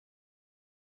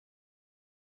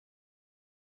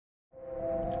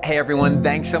Hey everyone,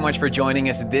 thanks so much for joining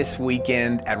us this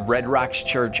weekend at Red Rocks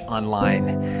Church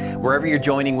Online. Wherever you're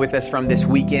joining with us from this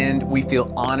weekend, we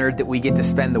feel honored that we get to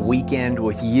spend the weekend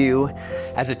with you.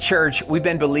 As a church, we've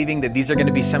been believing that these are going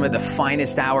to be some of the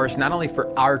finest hours, not only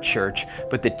for our church,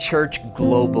 but the church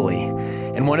globally.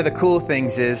 And one of the cool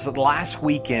things is last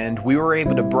weekend, we were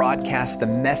able to broadcast the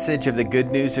message of the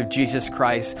good news of Jesus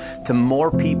Christ to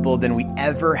more people than we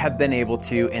ever have been able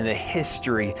to in the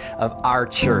history of our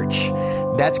church.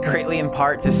 That's greatly in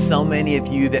part to so many of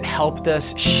you that helped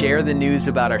us share the news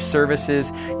about our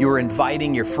services. You were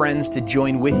inviting your friends to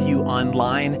join with you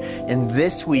online, and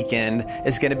this weekend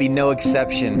is going to be no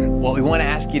exception. What we want to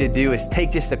ask you to do is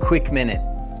take just a quick minute.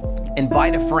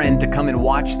 Invite a friend to come and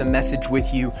watch the message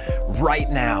with you right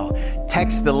now.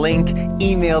 Text the link,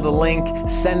 email the link,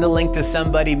 send the link to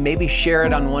somebody, maybe share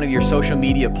it on one of your social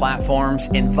media platforms.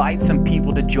 Invite some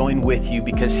people to join with you,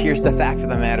 because here's the fact of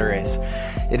the matter is,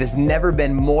 it has never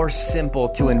been more simple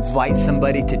to invite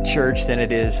somebody to church than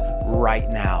it is right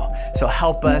now. So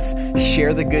help us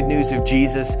share the good news of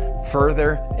Jesus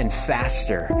further and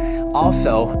faster.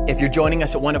 Also, if you're joining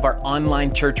us at one of our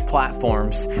online church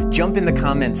platforms, jump in the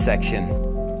comments section.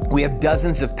 We have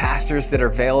dozens of pastors that are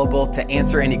available to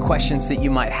answer any questions that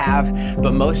you might have.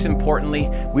 But most importantly,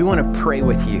 we want to pray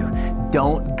with you.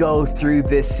 Don't go through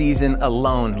this season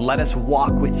alone. Let us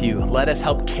walk with you. Let us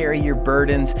help carry your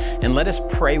burdens, and let us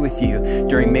pray with you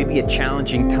during maybe a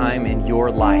challenging time in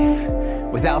your life.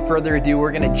 Without further ado,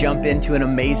 we're going to jump into an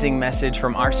amazing message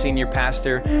from our senior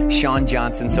pastor, Shawn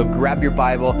Johnson. So grab your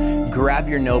Bible, grab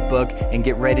your notebook, and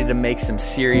get ready to make some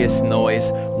serious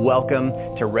noise. Welcome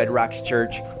to Red Rocks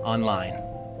Church Online.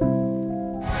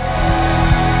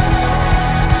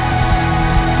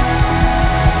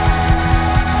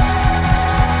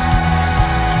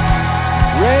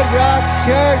 Red Rocks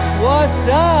Church, what's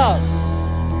up?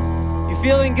 You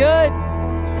feeling good?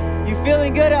 You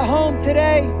feeling good at home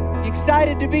today? You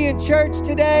excited to be in church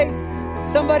today?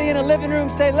 Somebody in a living room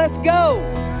say, let's go.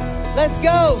 Let's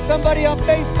go. Somebody on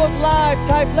Facebook Live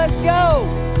type, let's go.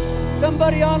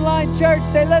 Somebody online church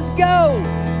say, let's go.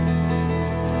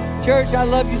 Church, I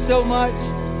love you so much.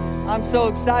 I'm so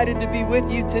excited to be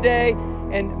with you today.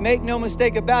 And make no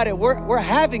mistake about it, we're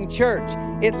having church.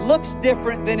 It looks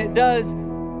different than it does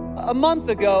a month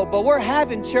ago, but we're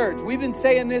having church. We've been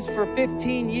saying this for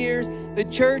 15 years. The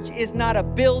church is not a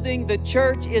building. The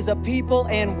church is a people,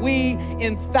 and we,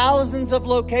 in thousands of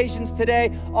locations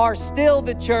today, are still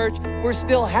the church. We're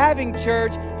still having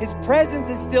church. His presence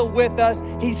is still with us.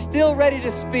 He's still ready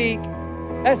to speak.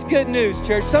 That's good news,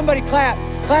 church. Somebody clap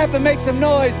and make some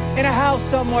noise in a house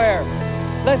somewhere.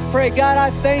 Let's pray. God,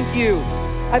 I thank you.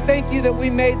 I thank you that we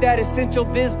made that essential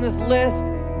business list,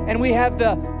 and we have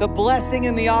the blessing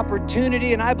and the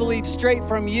opportunity, and I believe straight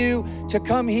from you, to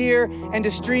come here and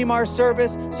to stream our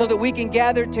service so that we can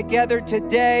gather together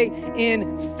today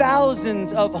in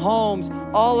thousands of homes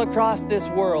all across this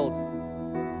world.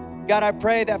 God, I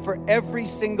pray that for every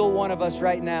single one of us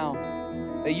right now,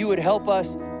 that you would help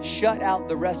us shut out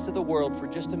the rest of the world for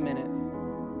just a minute,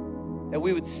 that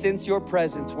we would sense your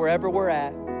presence wherever we're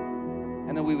at,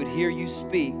 and that we would hear you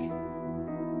speak.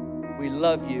 We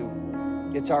love you.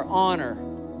 It's our honor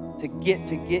to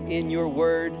get in your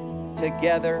word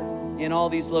together in all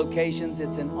these locations.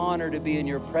 It's an honor to be in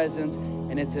your presence,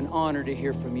 and it's an honor to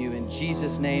hear from you in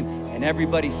Jesus' name. And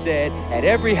everybody said, at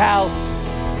every house,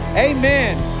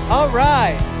 amen. All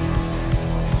right.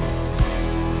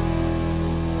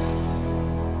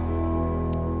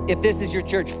 If this is your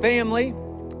church family,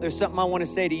 there's something I want to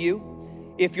say to you.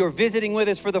 If you're visiting with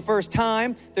us for the first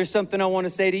time, there's something I want to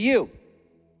say to you.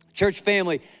 Church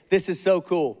family, this is so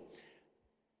cool.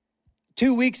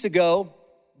 2 weeks ago,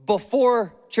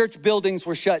 before church buildings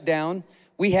were shut down,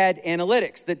 we had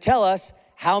analytics that tell us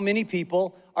how many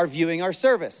people are viewing our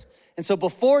service. And so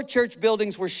before church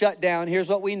buildings were shut down, here's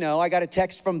what we know. I got a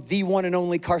text from the one and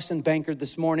only Carson Bankard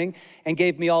this morning and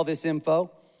gave me all this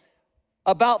info.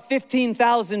 About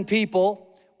 15,000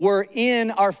 people were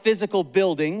in our physical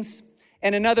buildings,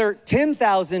 and another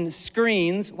 10,000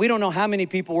 screens. We don't know how many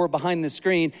people were behind the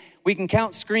screen. We can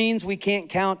count screens, we can't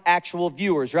count actual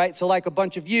viewers, right? So like a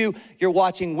bunch of you're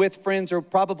watching with friends, or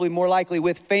probably more likely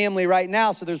with family right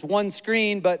now. So there's one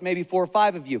screen, but maybe 4 or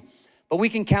 5 of you. But we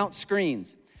can count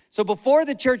screens. So before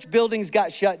the church buildings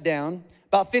got shut down,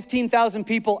 about 15,000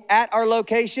 people at our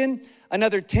location,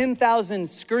 another 10,000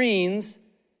 screens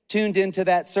tuned into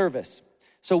that service.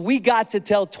 So we got to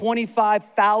tell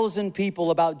 25,000 people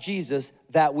about Jesus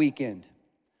that weekend.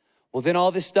 Well, then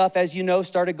all this stuff, as you know,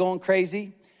 started going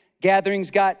crazy. Gatherings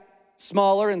got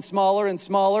smaller and smaller and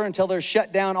smaller until they're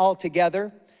shut down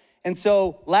altogether. And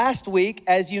so last week,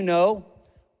 as you know,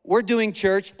 we're doing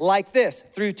church like this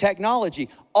through technology.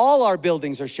 All our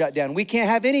buildings are shut down. We can't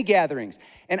have any gatherings.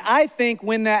 And I think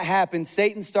when that happened,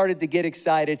 Satan started to get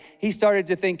excited. He started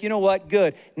to think, you know what,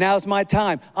 good, now's my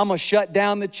time. I'm gonna shut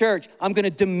down the church. I'm gonna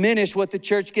diminish what the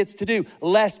church gets to do.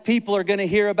 Less people are gonna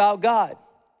hear about God.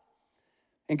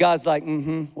 And God's like,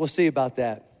 we'll see about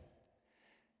that.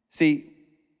 See,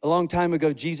 a long time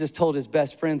ago, Jesus told his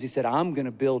best friends, he said, I'm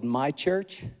gonna build my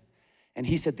church. And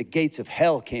he said, the gates of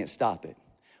hell can't stop it,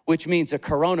 which means the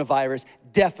coronavirus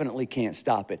definitely can't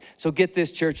stop it. So get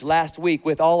this, church, last week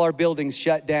with all our buildings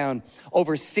shut down,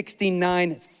 over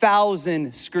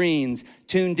 69,000 screens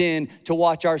tuned in to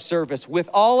watch our service. With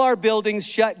all our buildings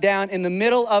shut down in the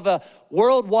middle of a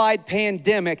worldwide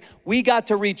pandemic, we got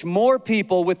to reach more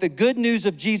people with the good news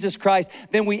of Jesus Christ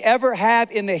than we ever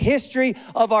have in the history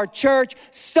of our church.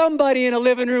 Somebody in a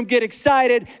living room get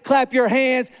excited, clap your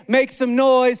hands, make some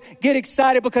noise, get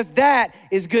excited, because that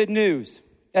is good news.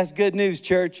 That's good news,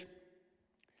 church.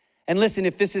 And listen,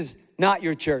 if this is not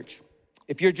your church,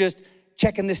 if you're just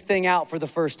checking this thing out for the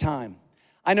first time,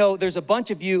 I know there's a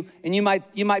bunch of you, and you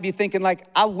might be thinking like,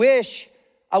 I wish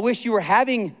you were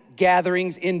having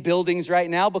gatherings in buildings right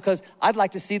now, because I'd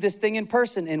like to see this thing in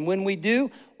person. And when we do,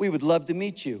 we would love to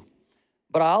meet you.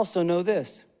 But I also know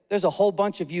this. There's a whole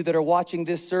bunch of you that are watching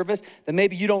this service that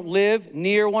maybe you don't live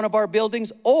near one of our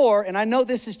buildings, or, and I know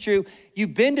this is true,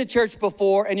 you've been to church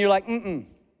before and you're like,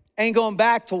 ain't going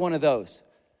back to one of those.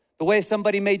 The way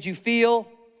somebody made you feel,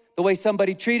 the way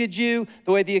somebody treated you,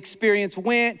 the way the experience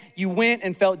went, you went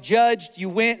and felt judged, you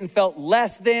went and felt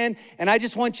less than. And I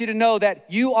just want you to know that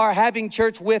you are having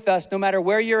church with us no matter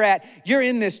where you're at. You're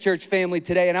in this church family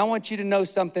today, and I want you to know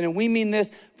something, and we mean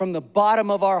this from the bottom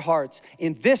of our hearts.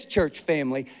 In this church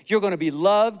family, you're gonna be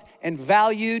loved and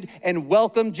valued and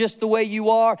welcomed just the way you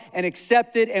are, and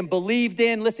accepted and believed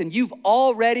in. Listen, you've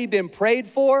already been prayed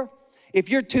for. If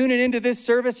you're tuning into this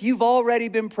service, you've already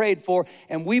been prayed for,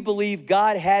 and we believe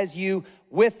God has you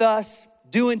with us,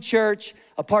 doing church,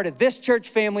 a part of this church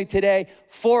family today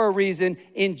for a reason,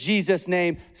 in Jesus'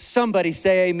 name. Somebody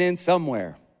say amen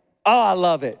somewhere. Oh, I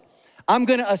love it. I'm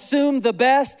gonna assume the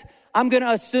best. I'm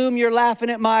gonna assume you're laughing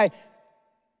at my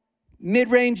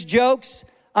mid-range jokes.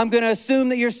 I'm gonna assume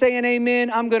that you're saying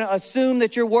amen. I'm gonna assume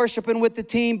that you're worshiping with the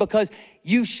team, because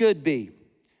you should be.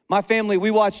 My family, we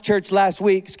watched church last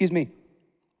week,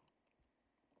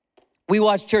 We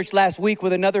watched church last week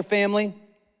with another family,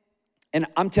 and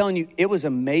I'm telling you, it was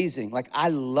amazing. Like, I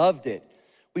loved it.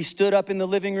 We stood up in the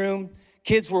living room.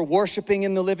 Kids were worshiping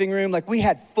in the living room. Like, we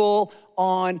had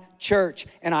full-on church,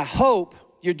 and I hope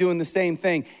you're doing the same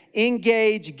thing.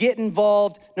 Engage, get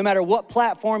involved, no matter what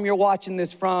platform you're watching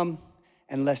this from,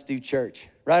 and let's do church.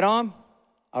 Right on?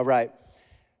 All right.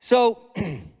 So,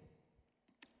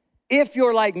 if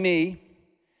you're like me,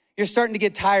 you're starting to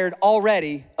get tired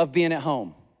already of being at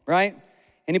home, right?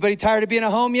 Anybody tired of being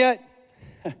at home yet?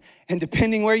 And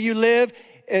depending where you live,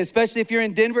 especially if you're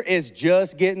in Denver, it's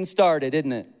just getting started,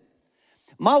 isn't it?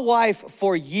 My wife,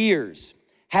 for years,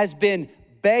 has been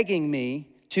begging me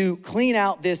to clean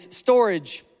out this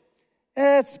storage.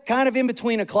 It's kind of in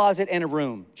between a closet and a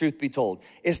room, truth be told.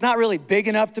 It's not really big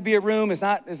enough to be a room. It's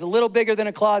a little bigger than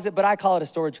a closet, but I call it a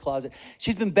storage closet.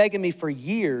 She's been begging me for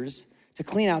years to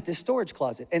clean out this storage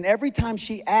closet. And every time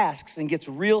she asks and gets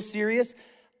real serious,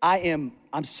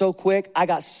 I'm so quick. I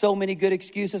got so many good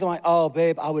excuses. I'm like, oh,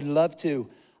 babe, I would love to.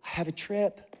 I have a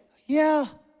trip. Yeah,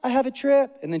 I have a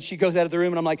trip. And then she goes out of the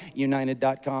room and I'm like,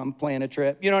 United.com, plan a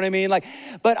trip. You know what I mean?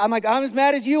 But I'm like, I'm as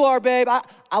mad as you are, babe.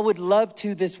 I would love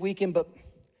to this weekend, but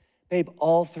babe,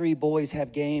 all 3 boys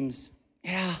have games.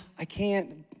 Yeah, I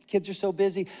can't. Kids are so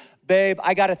busy. Babe,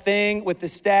 I got a thing with the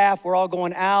staff. We're all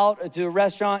going out to a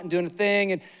restaurant and doing a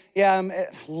thing. And yeah, I'm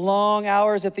long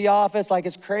hours at the office. Like,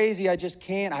 it's crazy. I just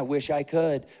can't. I wish I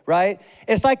could, right?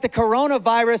 It's like the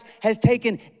coronavirus has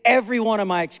taken every one of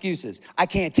my excuses. I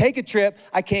can't take a trip.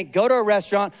 I can't go to a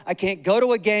restaurant. I can't go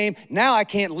to a game. Now I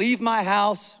can't leave my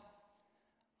house.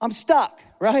 I'm stuck,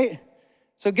 right?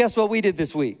 So guess what we did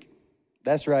this week?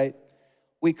 That's right.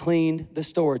 We cleaned the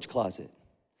storage closet.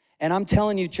 And I'm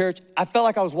telling you, church, I felt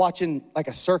like I was watching like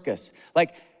a circus.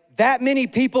 Like, that many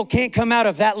people can't come out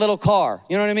of that little car.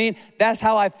 You know what I mean? That's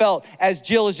how I felt as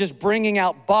Jill is just bringing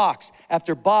out box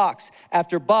after box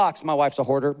after box. My wife's a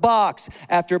hoarder. Box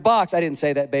after box. I didn't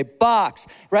say that, babe. Box,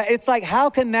 right? It's like, how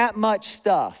can that much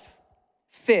stuff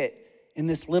fit in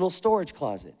this little storage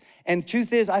closet? And the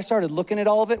truth is, I started looking at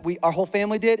all of it. Our whole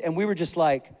family did, and we were just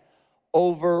like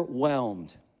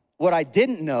overwhelmed. What I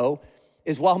didn't know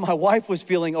is while my wife was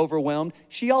feeling overwhelmed,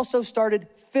 she also started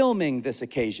filming this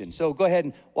occasion. So go ahead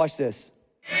and watch this.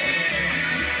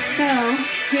 So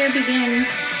here begins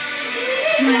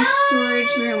my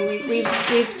storage room.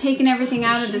 We've taken everything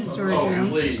out of the storage room.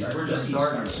 Please, we're just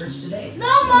starting our search today.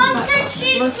 No, Mom said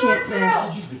she'd Look sort at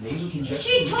through. this.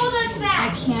 She told us I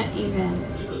that. can't even.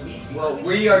 Well,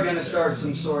 we are going to start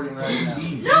some sorting right now.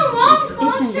 No,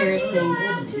 Mom It's said embarrassing, we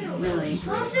have to. really.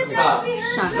 Mom said Stop. that would be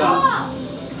her Shut job.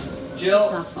 It's Jill,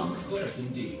 awful.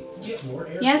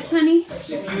 Yes, honey? if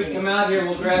you would come out here,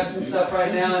 we'll grab some stuff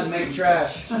right now and make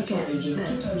trash. Look at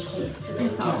this.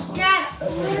 It's awful. Dad,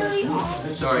 literally all.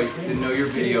 Sorry, didn't know you're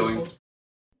videoing.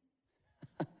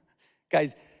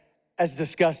 Guys, that's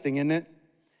disgusting, isn't it?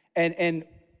 And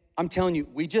I'm telling you,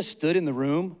 we just stood in the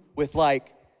room with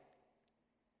like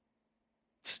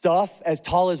stuff as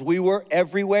tall as we were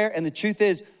everywhere. And the truth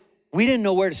is, we didn't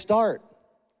know where to start.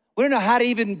 We didn't know how to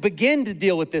even begin to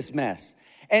deal with this mess.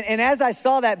 And as I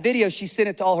saw that video, she sent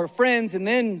it to all her friends and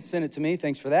then sent it to me.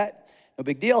 Thanks for that. No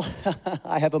big deal.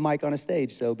 I have a mic on a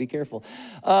stage, so be careful.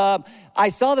 I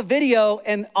saw the video,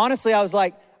 and honestly, I was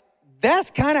like,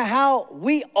 that's kind of how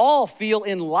we all feel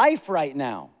in life right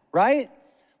now, right?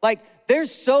 Like,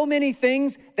 there's so many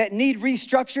things that need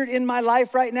restructured in my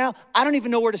life right now. I don't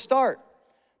even know where to start.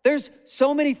 There's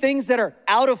so many things that are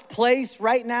out of place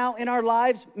right now in our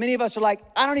lives. Many of us are like,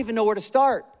 I don't even know where to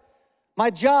start. My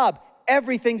job,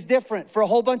 everything's different. For a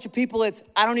whole bunch of people, it's,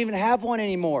 I don't even have one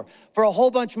anymore. For a whole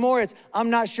bunch more, it's,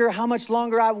 I'm not sure how much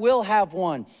longer I will have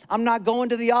one. I'm not going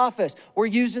to the office. We're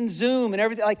using Zoom and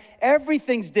everything. Like,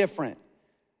 everything's different.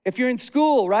 If you're in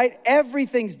school, right,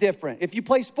 everything's different. If you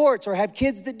play sports or have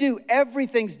kids that do,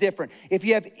 everything's different. If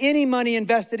you have any money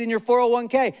invested in your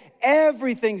 401k,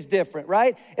 everything's different,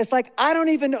 right? It's like, I don't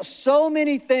even know. So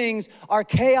many things are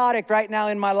chaotic right now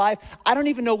in my life. I don't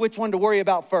even know which one to worry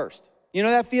about first. You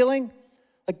know that feeling?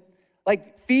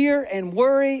 Like fear and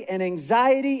worry and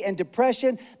anxiety and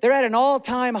depression, they're at an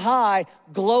all-time high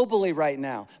globally right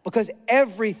now because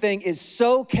everything is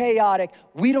so chaotic,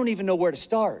 we don't even know where to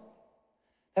start.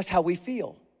 That's how we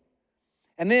feel.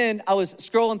 And then I was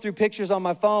scrolling through pictures on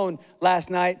my phone last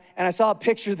night, and I saw a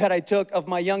picture that I took of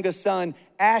my youngest son,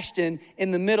 Ashton,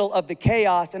 in the middle of the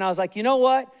chaos, and I was like, you know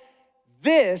what?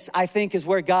 This, I think, is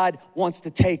where God wants to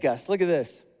take us. Look at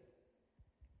this.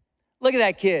 Look at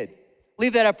that kid.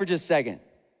 Leave that up for just a second.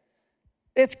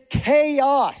 It's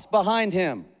chaos behind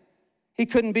him. He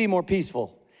couldn't be more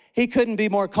peaceful. He couldn't be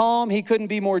more calm. He couldn't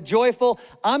be more joyful.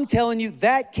 I'm telling you,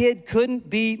 that kid couldn't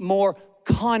be more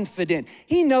confident.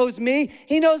 He knows me.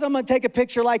 He knows I'm gonna take a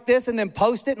picture like this and then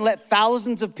post it and let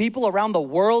thousands of people around the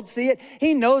world see it.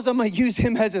 He knows I'm gonna use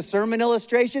him as a sermon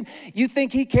illustration. You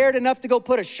think he cared enough to go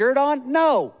put a shirt on?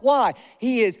 No. Why?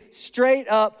 He is straight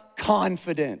up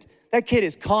confident. That kid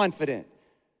is confident.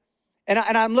 And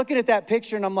I'm looking at that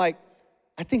picture and I'm like,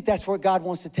 I think that's where God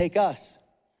wants to take us.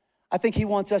 I think he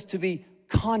wants us to be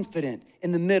confident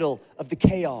in the middle of the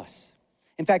chaos.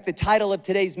 In fact, the title of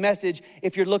today's message,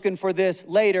 if you're looking for this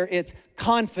later, it's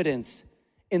Confidence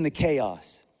in the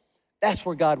Chaos. That's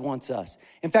where God wants us.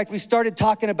 In fact, we started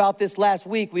talking about this last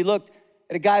week. We looked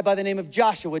at a guy by the name of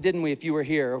Joshua, didn't we, if you were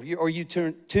here, or you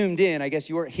tuned in. I guess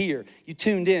you weren't here. You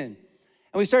tuned in. And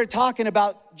we started talking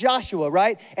about Joshua,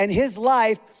 right? And his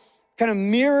life kind of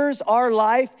mirrors our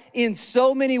life in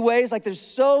so many ways. Like, there's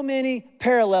so many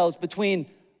parallels between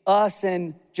us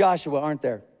and Joshua, aren't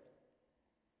there?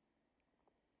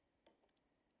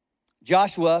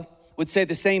 Joshua would say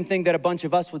the same thing that a bunch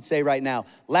of us would say right now.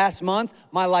 Last month,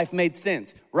 my life made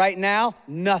sense. Right now,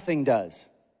 nothing does.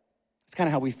 That's kind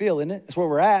of how we feel, isn't it? That's where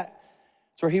we're at.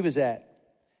 That's where he was at.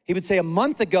 He would say, a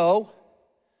month ago,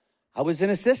 I was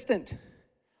an assistant.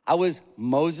 I was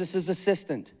Moses'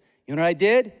 assistant. You know what I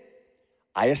did?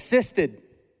 I assisted.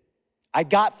 I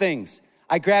got things.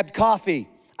 I grabbed coffee.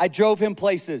 I drove him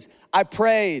places. I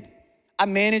prayed. I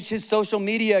managed his social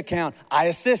media account. I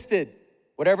assisted.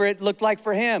 Whatever it looked like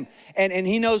for him. And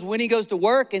he knows when he goes to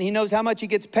work, and he knows how much he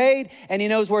gets paid, and he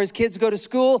knows where his kids go to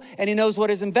school, and he knows what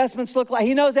his investments look like.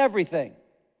 He knows everything.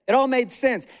 It all made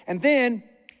sense. And then,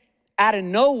 out of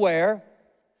nowhere,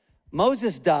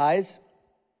 Moses dies.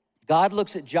 God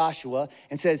looks at Joshua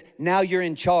and says, now you're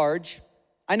in charge.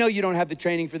 I know you don't have the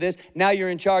training for this. Now you're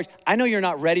in charge. I know you're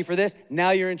not ready for this.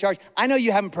 Now you're in charge. I know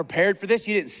you haven't prepared for this.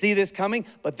 You didn't see this coming,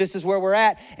 but this is where we're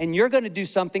at. And you're going to do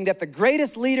something that the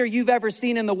greatest leader you've ever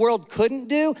seen in the world couldn't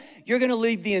do. You're going to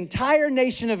lead the entire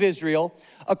nation of Israel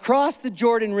across the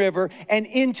Jordan River and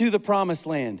into the promised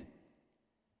land.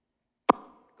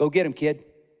 Go get him, kid.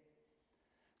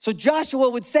 So Joshua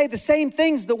would say the same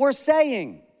things that we're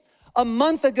saying. A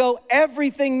month ago,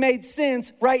 everything made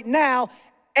sense. Right now,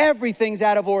 everything's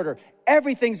out of order.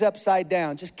 Everything's upside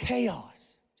down. Just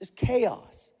chaos. Just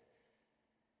chaos.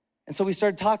 And so we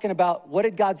started talking about what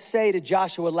did God say to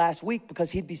Joshua last week, because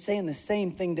he'd be saying the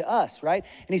same thing to us, right?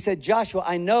 And he said, Joshua,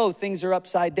 I know things are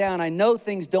upside down. I know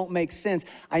things don't make sense.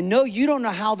 I know you don't know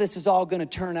how this is all gonna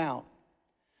turn out,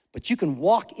 but you can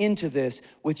walk into this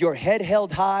with your head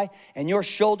held high and your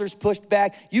shoulders pushed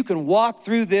back. You can walk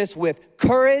through this with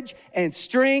courage and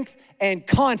strength and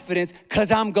confidence,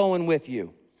 because I'm going with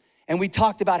you. And we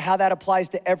talked about how that applies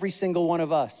to every single one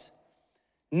of us.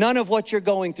 None of what you're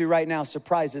going through right now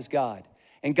surprises God.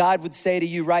 And God would say to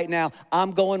you right now,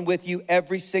 I'm going with you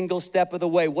every single step of the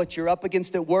way. What you're up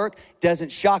against at work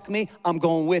doesn't shock me. I'm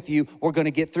going with you. We're going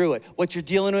to get through it. What you're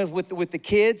dealing with the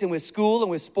kids and with school and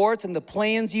with sports and the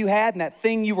plans you had and that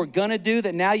thing you were going to do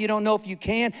that now you don't know if you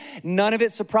can, none of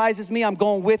it surprises me. I'm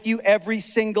going with you every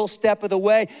single step of the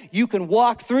way. You can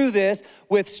walk through this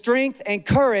with strength and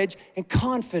courage and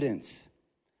confidence.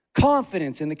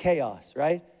 Confidence in the chaos,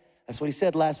 right? That's what he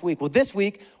said last week. Well, this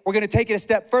week, we're going to take it a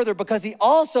step further, because he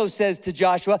also says to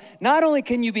Joshua, not only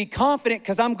can you be confident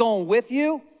because I'm going with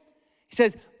you, he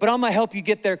says, but I'm going to help you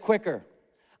get there quicker.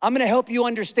 I'm going to help you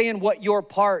understand what your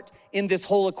part in this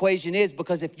whole equation is,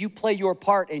 because if you play your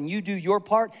part and you do your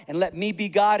part and let me be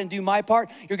God and do my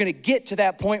part, you're going to get to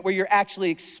that point where you're actually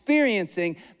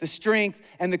experiencing the strength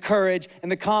and the courage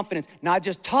and the confidence, not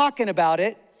just talking about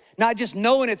it, not just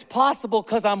knowing it's possible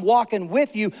because I'm walking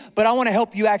with you, but I want to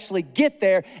help you actually get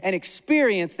there and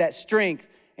experience that strength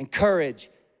and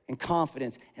courage and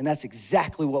confidence. And that's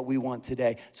exactly what we want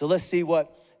today. So let's see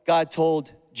what God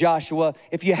told Joshua.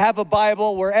 If you have a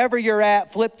Bible, wherever you're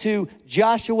at, flip to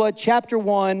Joshua chapter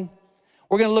 1.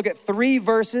 We're going to look at 3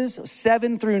 verses,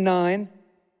 7 through 9.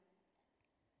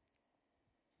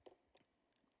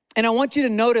 And I want you to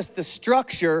notice the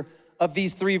structure of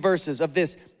these 3 verses, of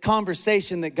this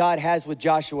conversation that God has with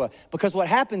Joshua. Because what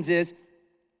happens is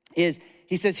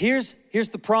he says, here's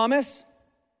the promise.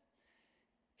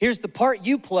 Here's the part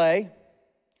you play.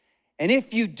 And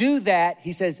if you do that,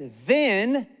 he says,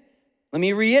 then, let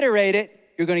me reiterate it,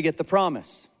 you're gonna get the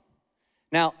promise.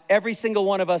 Now, every single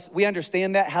one of us, we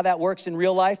understand that, how that works in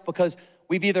real life, because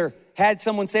we've either had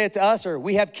someone say it to us, or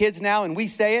we have kids now and we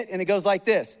say it, and it goes like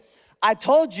this. I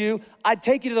told you I'd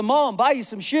take you to the mall and buy you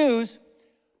some shoes.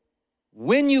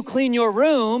 When you clean your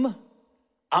room,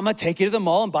 I'm gonna take you to the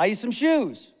mall and buy you some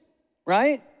shoes,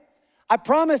 right? I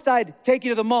promised I'd take you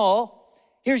to the mall.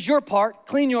 Here's your part,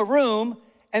 clean your room.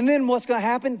 And then what's gonna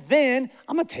happen? Then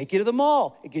I'm gonna take you to the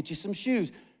mall and get you some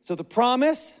shoes. So the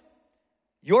promise,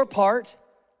 your part,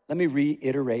 let me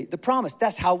reiterate the promise.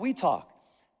 That's how we talk.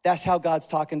 That's how God's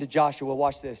talking to Joshua.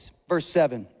 Watch this, verse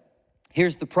 7.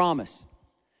 Here's the promise.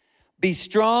 Be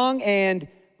strong and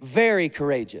very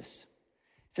courageous.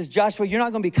 It says, Joshua, you're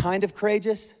not gonna be kind of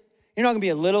courageous. You're not gonna be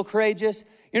a little courageous.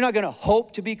 You're not gonna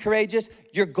hope to be courageous.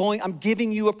 I'm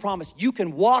giving you a promise. You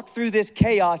can walk through this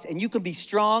chaos and you can be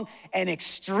strong and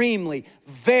extremely,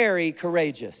 very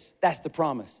courageous. That's the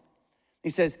promise. He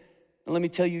says, let me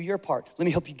tell you your part. Let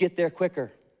me help you get there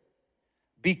quicker.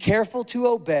 Be careful to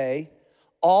obey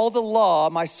all the law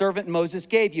my servant Moses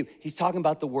gave you. He's talking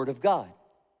about the word of God.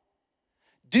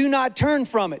 Do not turn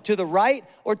from it to the right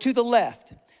or to the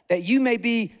left, that you may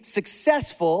be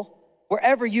successful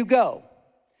wherever you go.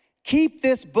 Keep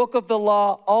this book of the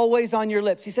law always on your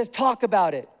lips. He says, talk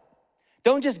about it.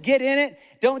 Don't just get in it.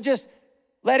 Don't just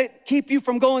let it keep you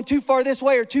from going too far this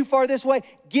way or too far this way.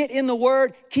 Get in the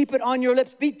word, keep it on your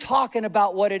lips. Be talking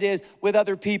about what it is with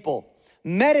other people.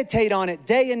 Meditate on it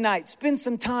day and night. Spend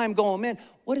some time going, man,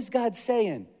 what is God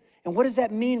saying? And what does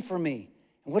that mean for me?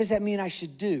 And what does that mean I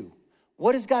should do?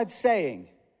 What is God saying?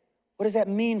 What does that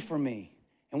mean for me?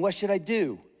 And what should I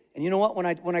do? And you know what?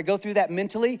 When I go through that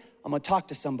mentally, I'm gonna talk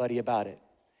to somebody about it.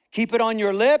 Keep it on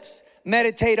your lips,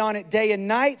 meditate on it day and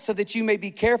night so that you may be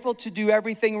careful to do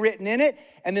everything written in it.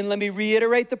 And then let me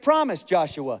reiterate the promise,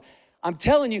 Joshua. I'm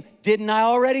telling you, didn't I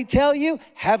already tell you?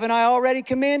 Haven't I already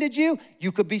commanded you?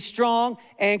 You could be strong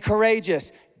and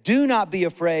courageous. Do not be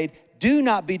afraid. Do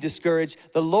not be discouraged.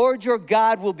 The Lord your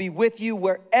God will be with you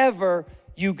wherever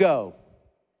you go.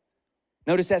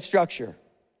 Notice that structure.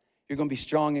 You're gonna be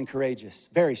strong and courageous,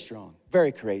 very strong,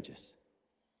 very courageous.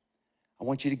 I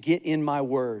want you to get in my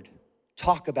word.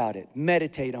 Talk about it,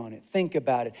 meditate on it, think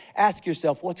about it. Ask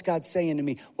yourself, what's God saying to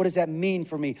me? What does that mean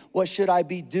for me? What should I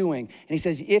be doing? And he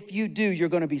says, if you do, you're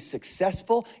gonna be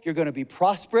successful, you're gonna be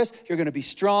prosperous, you're gonna be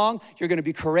strong, you're gonna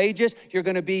be courageous, you're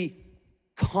gonna be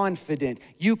confident.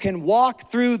 You can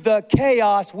walk through the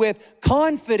chaos with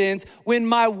confidence when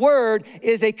my word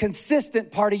is a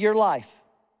consistent part of your life.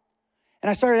 And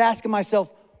I started asking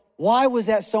myself, why was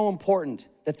that so important?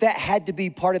 That had to be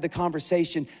part of the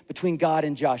conversation between God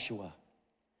and Joshua.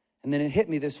 And then it hit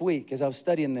me this week as I was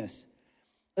studying this.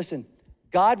 Listen,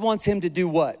 God wants him to do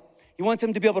what? He wants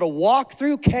him to be able to walk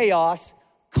through chaos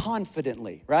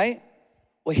confidently, right?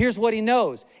 Well, here's what he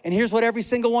knows, and here's what every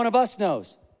single one of us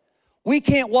knows. We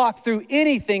can't walk through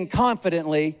anything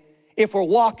confidently if we're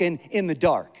walking in the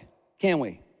dark, can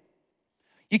we?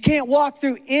 You can't walk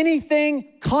through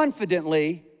anything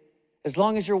confidently as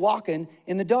long as you're walking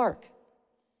in the dark.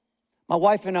 My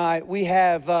wife and I, we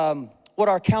have what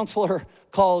our counselor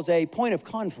calls a point of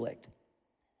conflict.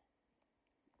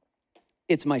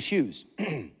 It's my shoes.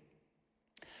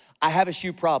 I have a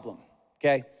shoe problem,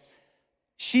 okay?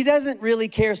 She doesn't really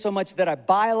care so much that I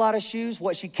buy a lot of shoes.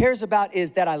 What she cares about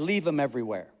is that I leave them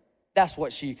everywhere. That's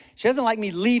what she doesn't like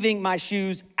me leaving my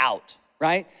shoes out,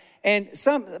 right? And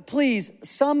some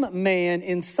man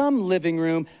in some living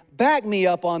room, back me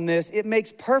up on this. It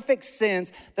makes perfect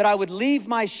sense that I would leave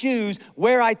my shoes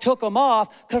where I took them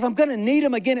off because I'm gonna need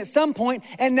them again at some point,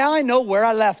 and now I know where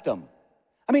I left them.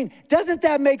 I mean, doesn't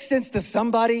that make sense to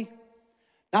somebody?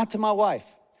 Not to my wife.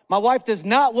 My wife does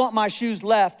not want my shoes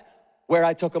left where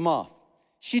I took them off.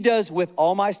 She does with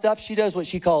all my stuff. She does what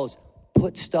she calls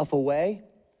put stuff away,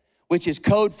 which is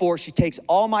code for she takes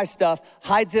all my stuff,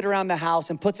 hides it around the house,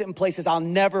 and puts it in places I'll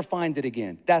never find it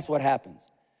again. That's what happens.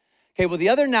 Okay, well, the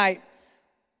other night,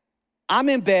 I'm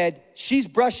in bed, she's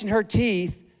brushing her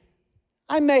teeth.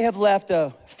 I may have left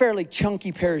a fairly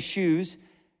chunky pair of shoes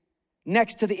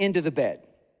next to the end of the bed.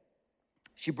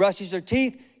 She brushes her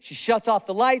teeth, she shuts off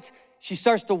the lights, she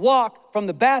starts to walk from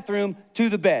the bathroom to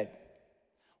the bed.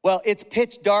 Well, it's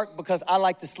pitch dark because I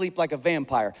like to sleep like a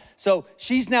vampire. So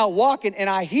she's now walking, and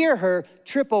I hear her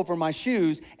trip over my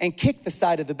shoes and kick the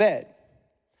side of the bed.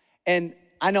 And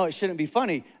I know it shouldn't be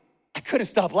funny. I couldn't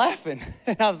stop laughing.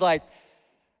 And I was like,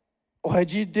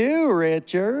 "What'd you do,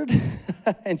 Richard?"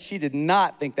 And she did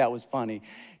not think that was funny.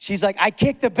 She's like, "I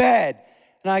kicked the bed."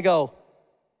 And I go,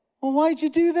 "Well, why'd you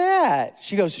do that?"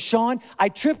 She goes, "Shawn, I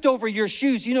tripped over your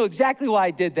shoes. You know exactly why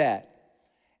I did that."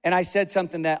 And I said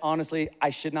something that honestly I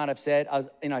should not have said.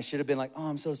 I should have been like, "Oh,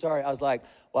 I'm so sorry." I was like,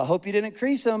 "Well, I hope you didn't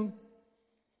crease them."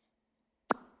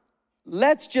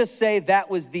 Let's just say that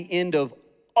was the end of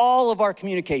all of our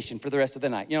communication for the rest of the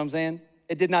night. You know what I'm saying?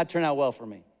 It did not turn out well for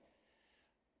me.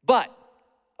 But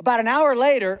about an hour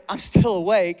later, I'm still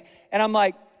awake, and I'm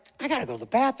like, I gotta go to the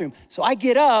bathroom. So I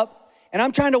get up, and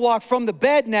I'm trying to walk from the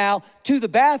bed now to the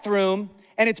bathroom,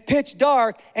 and it's pitch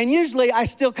dark, and usually I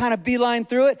still kind of beeline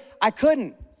through it. I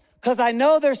couldn't, because I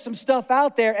know there's some stuff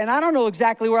out there, and I don't know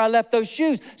exactly where I left those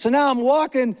shoes. So now I'm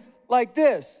walking like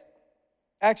this.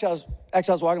 Actually, I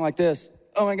was walking like this.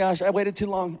 Oh my gosh, I waited too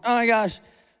long. Oh my gosh,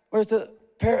 where's the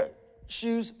pair of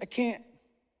shoes? I can't.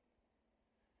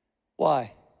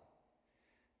 Why?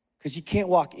 Because you can't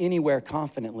walk anywhere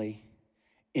confidently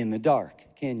in the dark,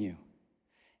 can you?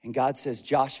 And God says,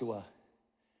 Joshua,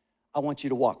 I want you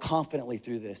to walk confidently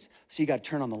through this. So you got to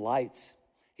turn on the lights.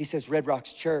 He says, Red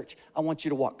Rocks Church, I want you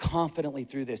to walk confidently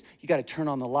through this. You got to turn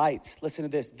on the lights. Listen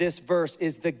to this. This verse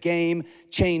is the game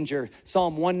changer.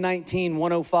 Psalm 119,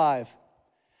 105.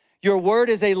 Your word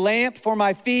is a lamp for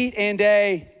my feet and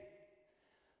a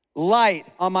light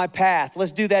on my path.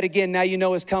 Let's do that again. Now you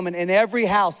know it's coming. In every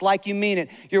house, like you mean it.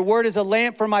 Your word is a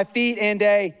lamp for my feet and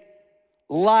a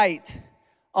light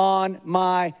on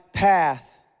my path.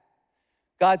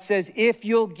 God says, if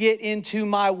you'll get into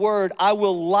my word, I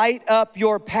will light up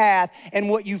your path. And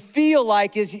what you feel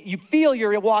like is you feel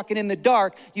you're walking in the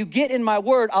dark. You get in my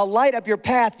word, I'll light up your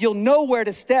path. You'll know where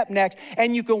to step next.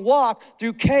 And you can walk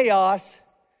through chaos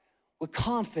with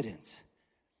confidence.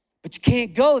 But you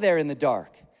can't go there in the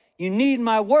dark. You need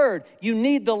my word. You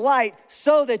need the light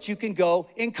so that you can go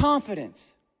in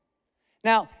confidence.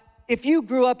 Now, if you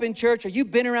grew up in church or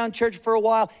you've been around church for a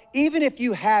while, even if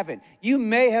you haven't, you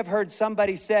may have heard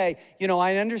somebody say, you know,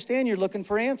 I understand you're looking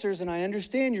for answers and I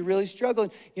understand you're really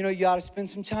struggling. You know, you ought to spend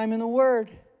some time in the word.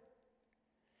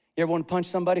 You ever want to punch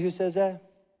somebody who says that?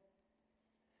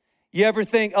 You ever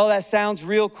think, oh, that sounds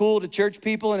real cool to church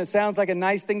people and it sounds like a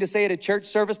nice thing to say at a church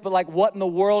service, but like what in the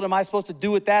world am I supposed to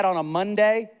do with that on a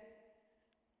Monday?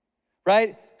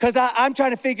 Right? Because I'm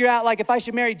trying to figure out, like, if I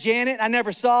should marry Janet. I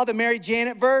never saw the marry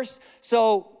Janet verse,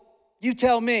 so you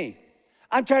tell me.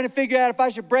 I'm trying to figure out if I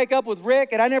should break up with Rick,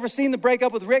 and I never seen the break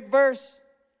up with Rick verse.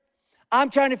 I'm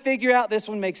trying to figure out, this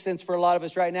one makes sense for a lot of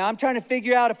us right now. I'm trying to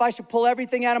figure out if I should pull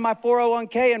everything out of my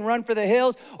 401k and run for the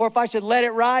hills, or if I should let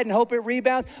it ride and hope it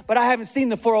rebounds, but I haven't seen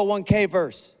the 401k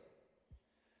verse.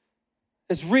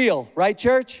 It's real, right,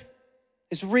 church?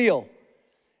 It's real.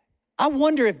 I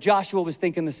wonder if Joshua was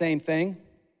thinking the same thing.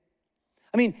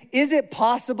 I mean, is it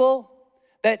possible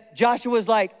that Joshua was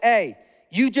like, hey,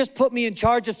 you just put me in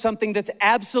charge of something that's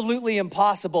absolutely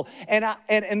impossible.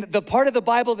 And the part of the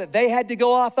Bible that they had to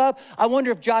go off of, I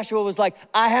wonder if Joshua was like,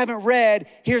 I haven't read,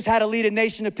 here's how to lead a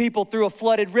nation of people through a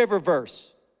flooded river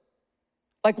verse.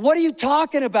 Like, what are you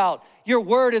talking about? Your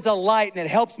word is a light and it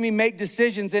helps me make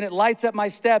decisions and it lights up my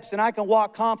steps and I can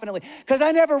walk confidently. Because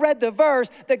I never read the verse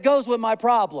that goes with my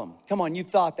problem. Come on, you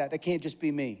thought that. That can't just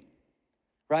be me,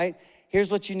 right? Here's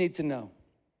what you need to know.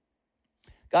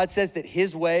 God says that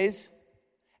his ways,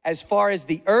 as far as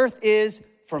the earth is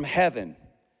from heaven,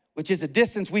 which is a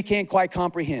distance we can't quite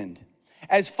comprehend.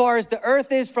 As far as the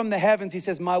earth is from the heavens, he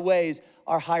says, my ways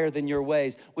are higher than your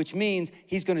ways, which means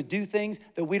he's gonna do things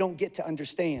that we don't get to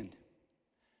understand.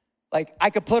 Like, I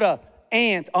could put a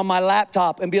ant on my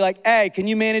laptop and be like, hey, can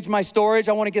you manage my storage?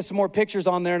 I wanna get some more pictures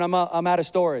on there and I'm out of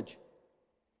storage.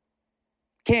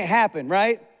 Can't happen,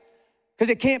 right? Because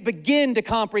it can't begin to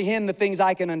comprehend the things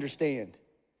I can understand.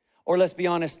 Or let's be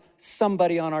honest,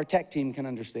 somebody on our tech team can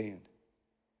understand.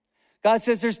 God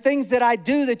says there's things that I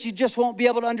do that you just won't be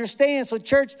able to understand. So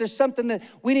church, there's something that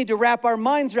we need to wrap our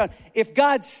minds around. If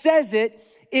God says it,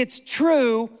 it's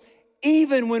true,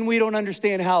 even when we don't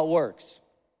understand how it works.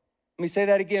 Let me say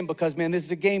that again because, man, this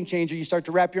is a game changer. You start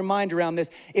to wrap your mind around this.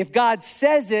 If God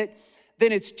says it,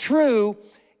 then it's true,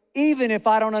 even if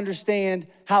I don't understand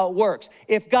how it works.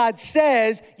 If God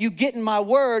says, you get in my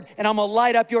word and I'm gonna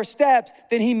light up your steps,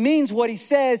 then he means what he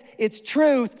says. It's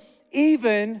truth,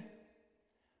 even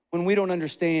when we don't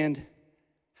understand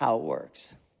how it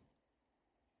works.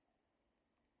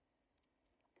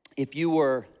 If you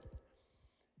were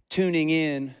tuning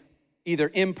in, either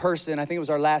in person, I think it was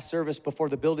our last service before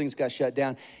the buildings got shut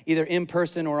down, either in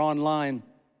person or online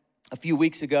a few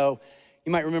weeks ago,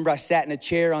 you might remember I sat in a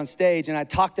chair on stage and I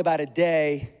talked about a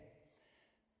day.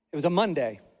 It was a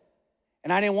Monday,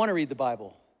 and I didn't want to read the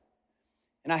Bible.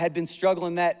 And I had been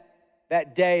struggling that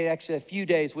day, actually a few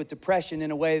days, with depression in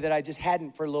a way that I just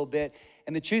hadn't for a little bit.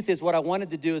 And the truth is, what I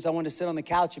wanted to do is I wanted to sit on the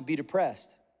couch and be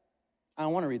depressed. I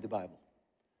don't want to read the Bible.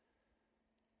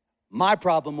 My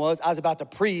problem was I was about to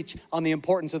preach on the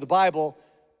importance of the Bible.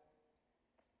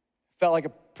 Felt like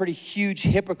a pretty huge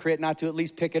hypocrite not to at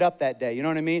least pick it up that day. You know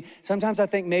what I mean? Sometimes I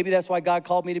think maybe that's why God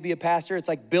called me to be a pastor. It's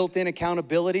like built-in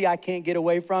accountability I can't get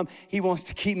away from. He wants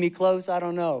to keep me close. I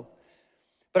don't know.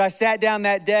 But I sat down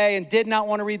that day and did not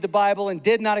want to read the Bible and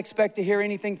did not expect to hear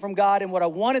anything from God. And what I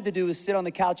wanted to do was sit on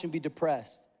the couch and be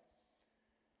depressed.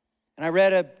 And I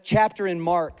read a chapter in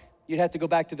Mark. You'd have to go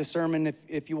back to the sermon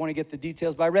if you want to get the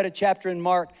details. But I read a chapter in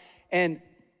Mark, and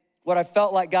what I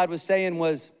felt like God was saying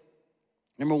was,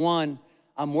 number one,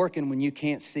 I'm working when you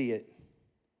can't see it.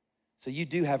 So you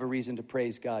do have a reason to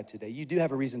praise God today. You do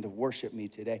have a reason to worship me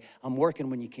today. I'm working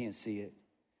when you can't see it.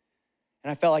 And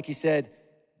I felt like he said,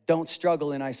 don't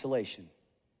struggle in isolation.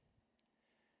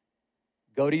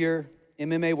 Go to your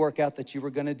MMA workout that you were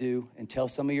gonna do and tell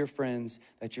some of your friends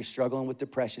that you're struggling with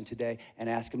depression today and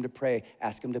ask them to pray,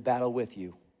 ask them to battle with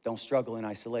you. Don't struggle in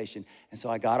isolation. And so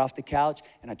I got off the couch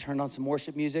and I turned on some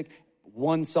worship music.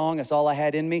 One song, that's all I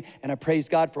had in me, and I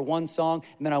praised God for one song,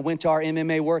 and then I went to our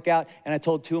MMA workout, and I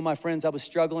told two of my friends I was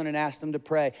struggling and asked them to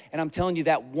pray. And I'm telling you,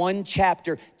 that one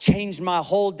chapter changed my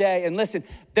whole day. And listen,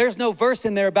 there's no verse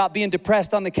in there about being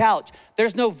depressed on the couch.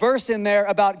 There's no verse in there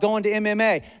about going to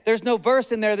MMA. There's no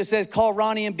verse in there that says, call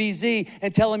Ronnie and BZ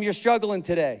and tell them you're struggling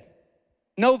today.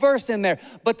 No verse in there.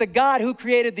 But the God who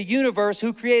created the universe,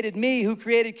 who created me, who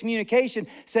created communication,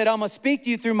 said, I'm gonna speak to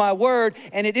you through my word,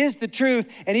 and it is the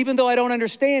truth. And even though I don't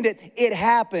understand it, it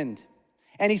happened.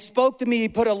 And he spoke to me, he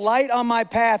put a light on my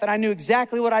path, and I knew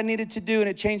exactly what I needed to do, and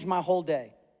it changed my whole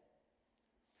day.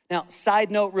 Now,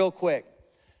 side note real quick.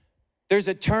 There's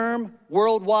a term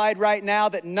worldwide right now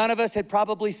that none of us had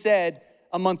probably said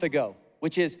a month ago,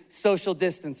 which is social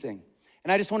distancing.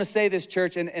 And I just want to say this,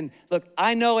 church, and look,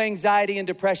 I know anxiety and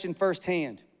depression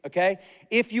firsthand, okay?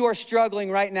 If you are struggling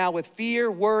right now with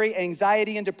fear, worry,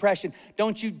 anxiety, and depression,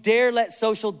 don't you dare let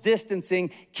social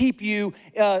distancing keep you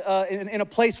in a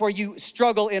place where you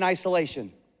struggle in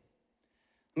isolation.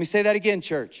 Let me say that again,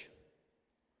 church.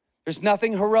 There's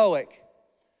nothing heroic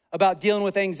about dealing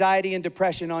with anxiety and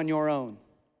depression on your own.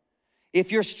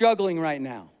 If you're struggling right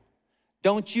now,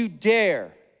 don't you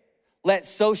dare let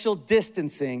social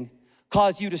distancing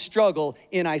cause you to struggle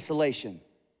in isolation.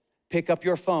 Pick up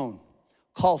your phone,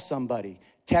 call somebody,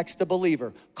 text a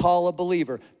believer, call a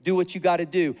believer, do what you gotta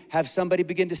do. Have somebody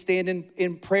begin to stand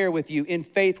in prayer with you, in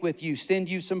faith with you, send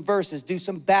you some verses, do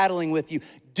some battling with you.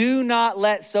 Do not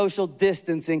let social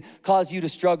distancing cause you to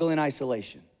struggle in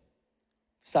isolation.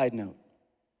 Side note.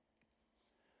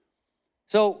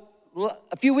 So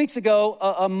a few weeks ago,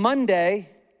 a Monday,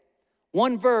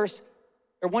 one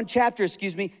chapter,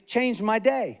 changed my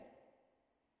day.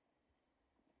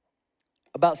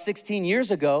 About 16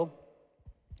 years ago,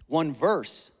 one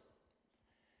verse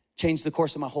changed the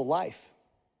course of my whole life.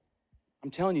 I'm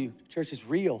telling you, church is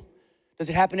real. Does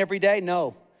it happen every day?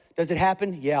 No. Does it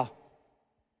happen? Yeah.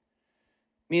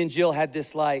 Me and Jill had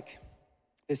this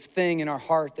thing in our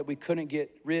heart that we couldn't get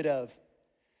rid of.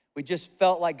 We just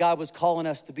felt like God was calling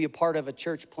us to be a part of a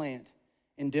church plant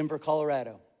in Denver,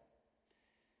 Colorado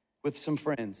with some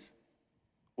friends.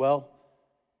 Well,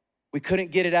 we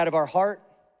couldn't get it out of our heart,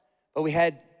 but we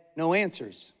had no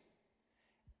answers.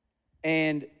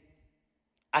 And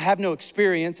I have no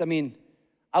experience. I mean,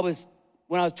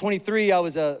 when I was 23, I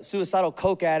was a suicidal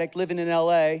coke addict living in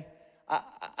LA. I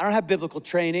don't have biblical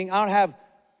training. I don't have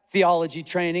theology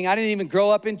training. I didn't even grow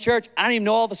up in church. I don't even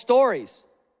know all the stories.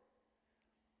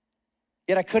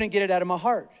 Yet I couldn't get it out of my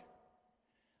heart.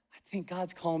 I think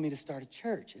God's calling me to start a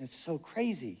church, and it's so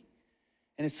crazy,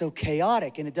 and it's so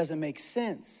chaotic, and it doesn't make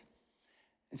sense.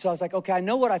 And so I was like, okay, I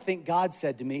know what I think God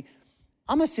said to me.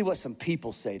 I'm gonna see what some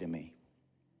people say to me.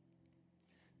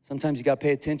 Sometimes you gotta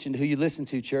pay attention to who you listen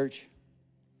to, church.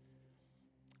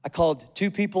 I called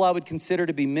 2 people I would consider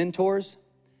to be mentors.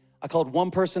 I called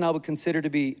one person I would consider to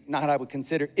be,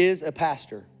 is a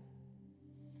pastor.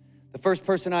 The first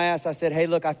person I asked, I said, hey,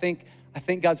 look, I think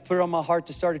God's put it on my heart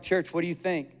to start a church. What do you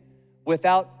think?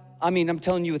 I'm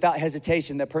telling you without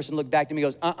hesitation, that person looked back to me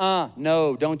and goes,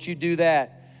 no, don't you do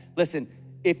that. Listen,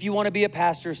 if you want to be a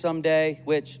pastor someday,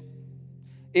 you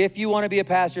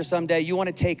want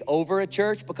to take over a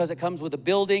church because it comes with a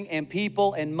building and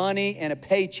people and money and a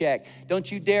paycheck.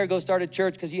 Don't you dare go start a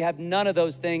church because you have none of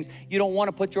those things. You don't want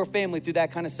to put your family through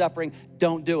that kind of suffering.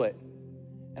 Don't do it.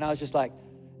 And I was just like,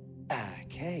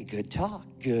 okay, good talk.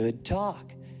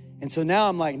 And so now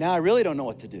I'm like, now I really don't know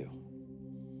what to do.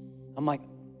 I'm like,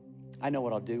 I know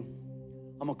what I'll do.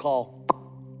 I'm gonna call.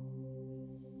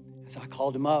 So I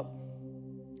called him up.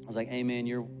 I was like, hey man,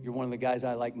 you're one of the guys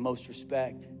I like most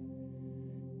respect.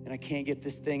 And I can't get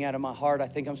this thing out of my heart. I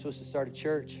think I'm supposed to start a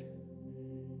church.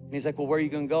 And he's like, well, where are you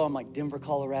gonna go? I'm like, Denver,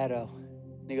 Colorado.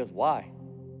 And he goes, why?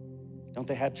 Don't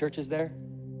they have churches there?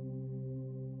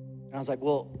 And I was like,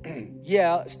 well,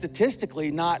 yeah,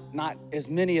 statistically, not as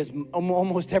many as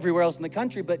almost everywhere else in the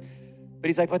country, but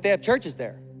he's like, but they have churches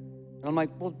there. And I'm like,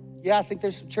 well, yeah, I think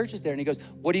there's some churches there. And he goes,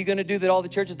 what are you gonna do that all the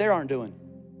churches there aren't doing?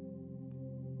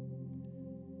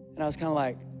 And I was kind of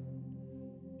like,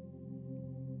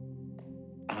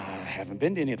 I haven't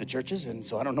been to any of the churches, and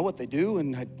so I don't know what they do,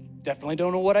 and I definitely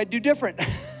don't know what I'd do different.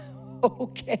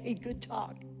 Okay, good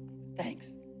talk.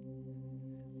 Thanks.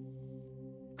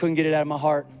 Couldn't get it out of my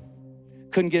heart.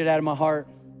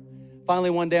 Finally,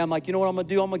 one day, I'm like, you know what I'm gonna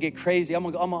do? I'm gonna get crazy. I'm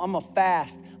gonna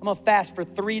fast. I'm gonna fast for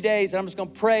 3 days, and I'm just gonna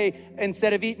pray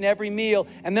instead of eating every meal.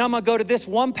 And then I'm gonna go to this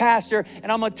one pastor,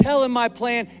 and I'm gonna tell him my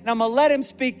plan, and I'm gonna let him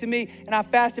speak to me. And I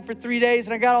fasted for 3 days,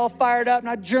 and I got all fired up, and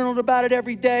I journaled about it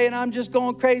every day, and I'm just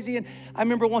going crazy. And I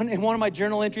remember one of my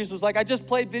journal entries was like, I just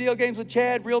played video games with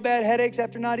Chad, real bad headaches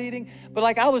after not eating. But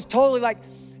like, I was totally like,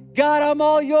 God, I'm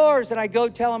all yours. And I go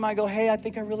tell him, hey, I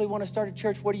think I really wanna start a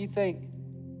church. What do you think?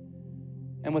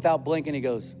 And without blinking, he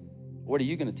goes, what are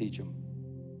you gonna teach them?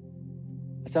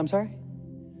 I said, I'm sorry?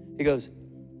 He goes,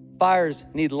 fires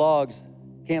need logs,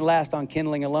 can't last on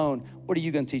kindling alone. What are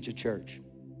you gonna teach a church?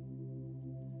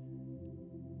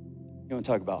 You wanna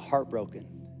talk about heartbroken?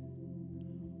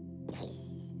 I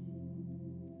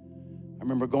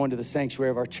remember going to the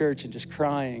sanctuary of our church and just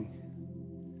crying,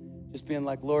 just being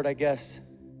like, Lord, I guess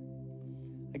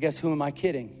who am I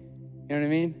kidding? You know what I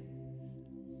mean?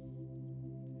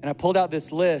 And I pulled out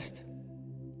this list.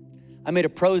 I made a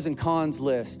pros and cons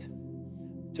list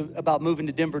about moving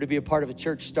to Denver to be a part of a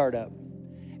church startup.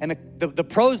 And the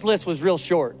pros list was real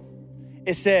short.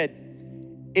 It said,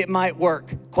 it might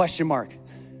work, ?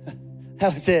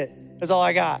 That was it. That's all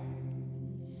I got.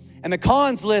 And the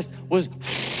cons list was,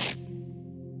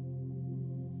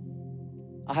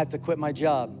 I have to quit my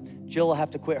job. Jill will have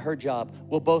to quit her job.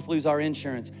 We'll both lose our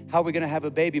insurance. How are we gonna have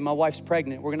a baby? My wife's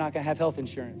pregnant. We're not gonna have health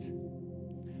insurance.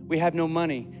 We have no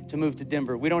money to move to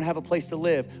Denver. We don't have a place to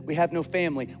live. We have no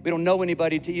family. We don't know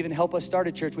anybody to even help us start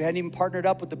a church. We hadn't even partnered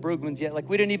up with the Brugmans yet. Like,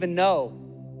 we didn't even know.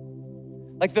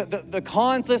 Like, the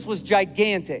cons list was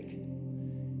gigantic.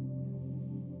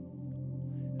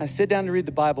 I sit down to read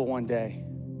the Bible one day,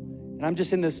 and I'm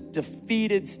just in this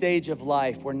defeated stage of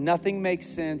life where nothing makes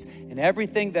sense, and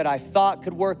everything that I thought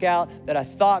could work out, that I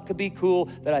thought could be cool,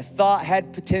 that I thought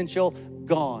had potential,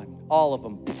 gone. All of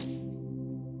them.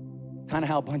 Kind of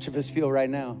how a bunch of us feel right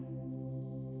now.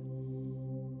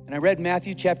 And I read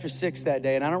Matthew chapter 6 that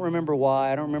day, and I don't remember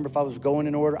why. I don't remember if I was going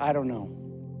in order. I don't know.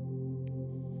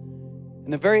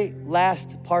 In the very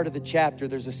last part of the chapter,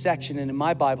 there's a section, and in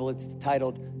my Bible, it's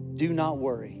titled, Do Not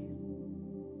Worry.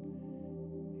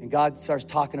 And God starts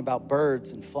talking about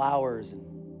birds and flowers. And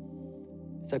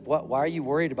it's like, why are you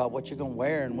worried about what you're going to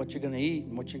wear and what you're going to eat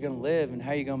and what you're going to live and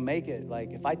how you're going to make it?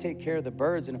 Like, if I take care of the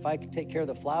birds and if I can take care of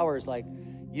the flowers, like,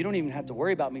 you don't even have to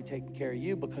worry about me taking care of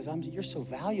you because you're so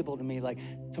valuable to me. Like,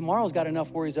 tomorrow's got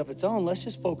enough worries of its own. Let's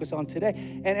just focus on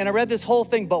today. And I read this whole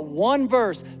thing, but one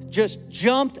verse just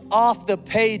jumped off the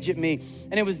page at me.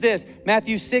 And it was this,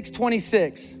 Matthew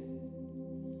 6:26.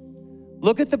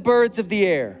 Look at the birds of the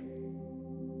air.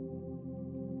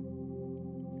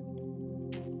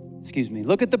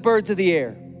 Look at the birds of the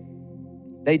air.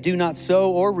 They do not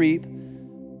sow or reap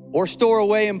or store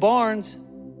away in barns,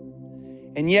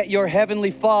 and yet your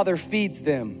heavenly Father feeds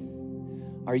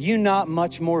them. Are you not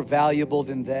much more valuable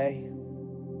than they?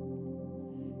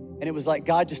 And it was like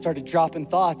God just started dropping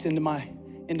thoughts into my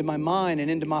mind and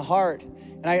into my heart.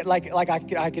 And I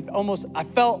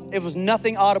felt it was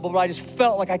nothing audible, but I just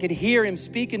felt like I could hear him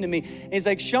speaking to me. And he's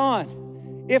like,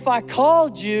 Shawn, if I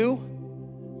called you,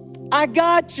 I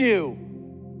got you.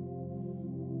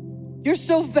 You're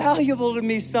so valuable to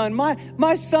me, son.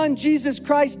 My son, Jesus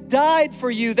Christ, died for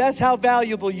you. That's how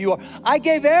valuable you are. I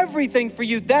gave everything for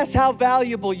you. That's how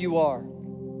valuable you are.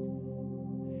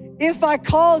 If I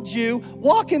called you,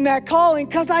 walk in that calling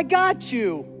because I got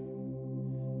you.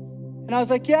 And I was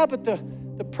like, yeah, but the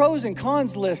pros and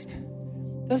cons list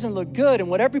doesn't look good. And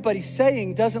what everybody's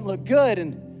saying doesn't look good.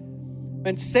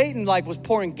 And Satan was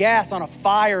pouring gas on a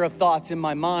fire of thoughts in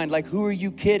my mind. Like, who are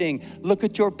you kidding? Look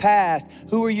at your past.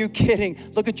 Who are you kidding?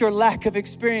 Look at your lack of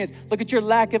experience. Look at your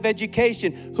lack of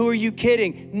education. Who are you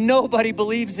kidding? Nobody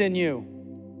believes in you.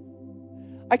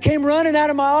 I came running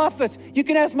out of my office. You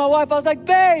can ask my wife. I was like,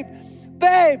 babe,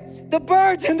 the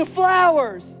birds and the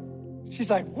flowers.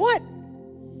 She's like, what?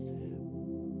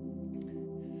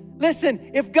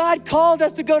 Listen, if God called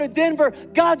us to go to Denver,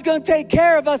 God's going to take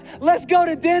care of us. Let's go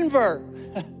to Denver.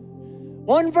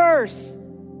 One verse,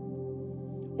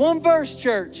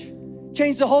 church,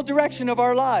 changed the whole direction of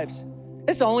our lives.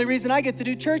 It's the only reason I get to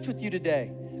do church with you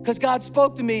today, because God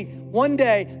spoke to me one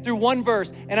day through one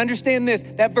verse. And understand this,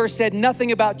 that verse said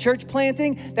nothing about church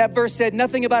planting. That verse said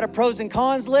nothing about a pros and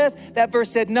cons list. That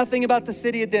verse said nothing about the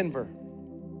city of Denver.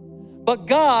 But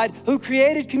God, who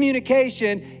created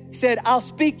communication, said, I'll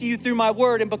speak to you through my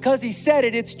word. And because he said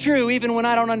it, it's true, even when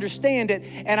I don't understand it.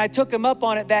 And I took him up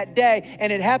on it that day.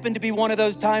 And it happened to be one of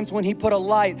those times when he put a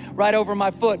light right over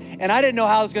my foot. And I didn't know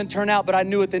how it was going to turn out, but I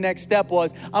knew what the next step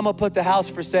was. I'm going to put the house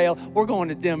for sale. We're going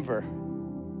to Denver.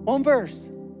 One verse.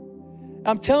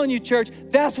 I'm telling you, church,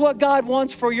 that's what God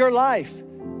wants for your life.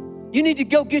 You need to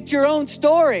go get your own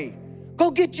story.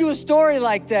 Go get you a story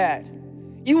like that.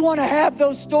 You want to have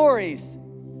those stories.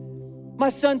 My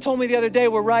son told me the other day,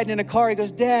 we're riding in a car. He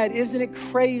goes, Dad, isn't it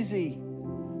crazy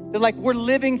that we're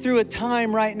living through a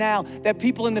time right now that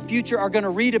people in the future are going to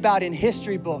read about in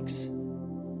history books?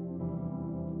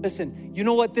 Listen, you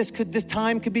know what this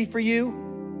time could be for you?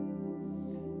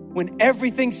 When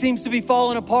everything seems to be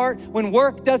falling apart, when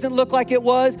work doesn't look like it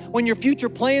was, when your future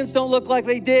plans don't look like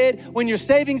they did, when your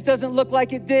savings doesn't look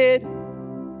like it did.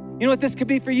 You know what this could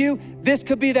be for you? This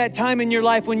could be that time in your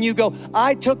life when you go,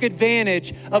 I took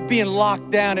advantage of being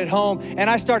locked down at home and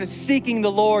I started seeking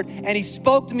the Lord and he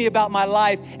spoke to me about my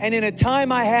life. And in a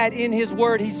time I had in his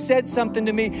word, he said something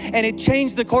to me and it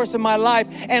changed the course of my life.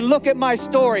 And look at my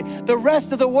story. The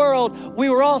rest of the world,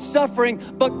 we were all suffering,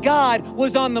 but God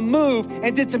was on the move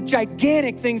and did some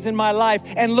gigantic things in my life.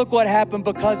 And look what happened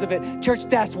because of it. Church,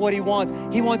 that's what he wants.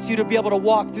 He wants you to be able to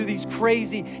walk through these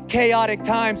crazy, chaotic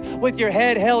times with your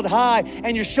head held high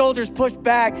and your shoulders pushed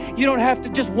back. You don't have to,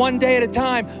 just one day at a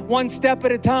time, one step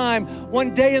at a time,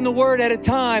 one day in the Word at a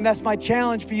time. That's my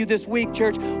challenge for you this week,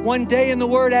 church. One day in the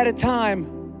Word at a time.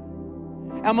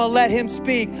 I'm gonna let him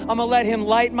speak. I'm gonna let him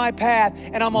light my path,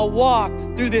 and I'm gonna walk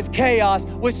through this chaos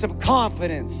with some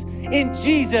confidence. In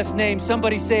Jesus' name,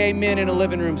 somebody say amen in a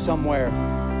living room somewhere.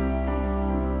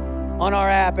 On our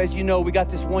app, as you know, we got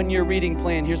this 1-year reading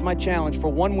plan. Here's my challenge for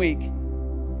 1 week.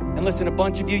 And listen, a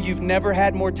bunch of you've never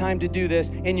had more time to do this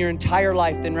in your entire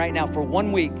life than right now. For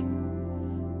 1 week,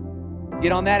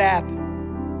 get on that app.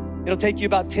 It'll take you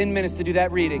about 10 minutes to do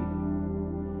that reading.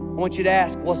 I want you to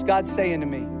ask, what's God saying to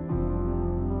me?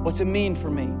 What's it mean for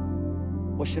me?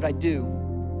 What should I do?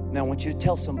 And I want you to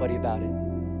tell somebody about it.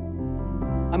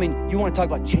 I mean, you want to talk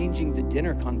about changing the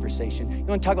dinner conversation. You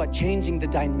want to talk about changing the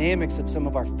dynamics of some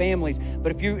of our families.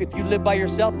 But if you live by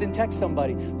yourself, then text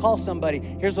somebody, call somebody.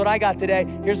 Here's what I got today.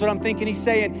 Here's what I'm thinking he's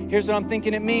saying. Here's what I'm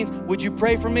thinking it means. Would you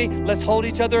pray for me? Let's hold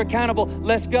each other accountable.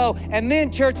 Let's go. And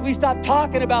then, church, we stop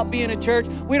talking about being a church.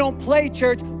 We don't play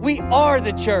church. We are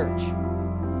the church.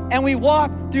 And we walk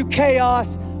through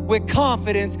chaos with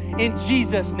confidence in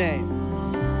Jesus' name.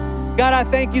 God, I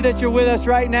thank you that you're with us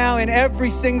right now in every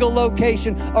single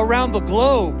location around the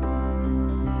globe.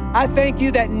 I thank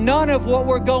you that none of what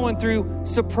we're going through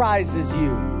surprises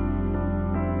you.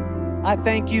 I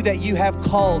thank you that you have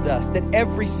called us, that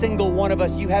every single one of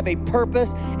us, you have a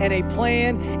purpose and a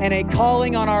plan and a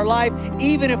calling on our life,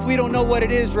 even if we don't know what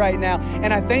it is right now.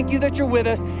 And I thank you that you're with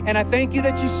us, and I thank you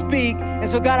that you speak. And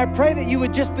so God, I pray that you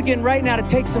would just begin right now to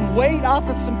take some weight off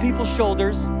of some people's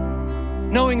shoulders,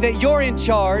 knowing that you're in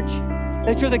charge,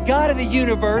 that you're the God of the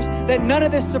universe, that none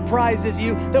of this surprises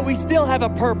you, that we still have a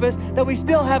purpose, that we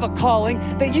still have a calling,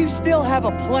 that you still have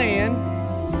a plan.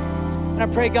 And I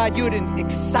pray, God, you would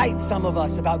excite some of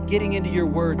us about getting into your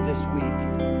word this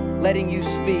week, letting you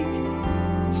speak,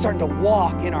 starting to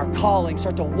walk in our calling,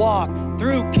 start to walk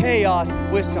through chaos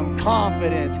with some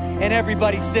confidence. And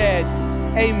everybody said,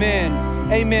 amen,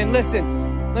 amen.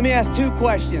 Listen, let me ask two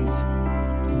questions.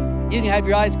 You can have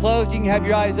your eyes closed, you can have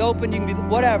your eyes open, you can be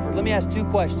whatever. Let me ask two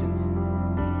questions.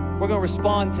 We're gonna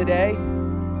respond today.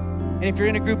 And if you're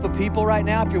in a group of people right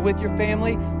now, if you're with your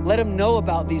family, let them know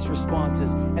about these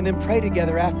responses and then pray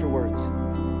together afterwards.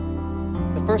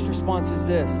 The first response is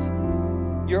this: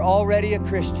 you're already a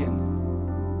Christian,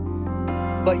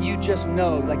 but you just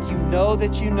know, like you know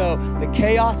that you know, the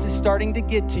chaos is starting to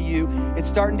get to you. It's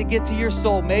starting to get to your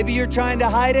soul. Maybe you're trying to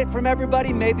hide it from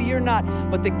everybody, maybe you're not,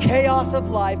 but the chaos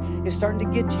of life is starting to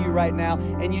get to you right now.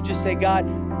 And you just say, God,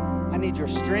 I need your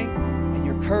strength and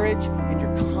your courage and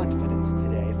your confidence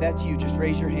today. If that's you, just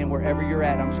raise your hand wherever you're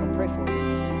at. I'm just gonna pray for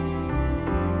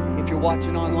you. If you're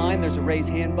watching online, there's a raise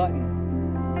hand button.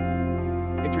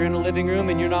 If you're in a living room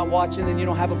and you're not watching and you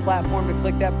don't have a platform to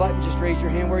click that button, just raise your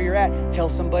hand where you're at. Tell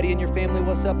somebody in your family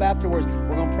what's up afterwards.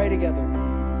 We're gonna pray together.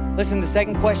 Listen, the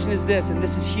second question is this, and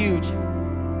this is huge.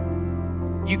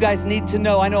 You guys need to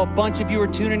know, I know a bunch of you are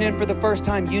tuning in for the first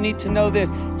time. You need to know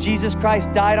this: Jesus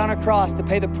Christ died on a cross to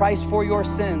pay the price for your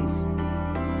sins.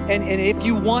 And if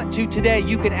you want to today,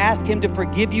 you can ask him to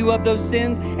forgive you of those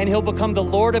sins, and he'll become the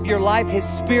Lord of your life. His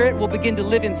spirit will begin to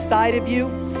live inside of you.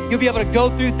 You'll be able to go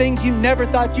through things you never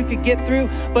thought you could get through,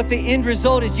 but the end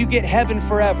result is you get heaven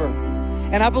forever.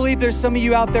 And I believe there's some of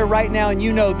you out there right now, and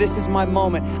you know, this is my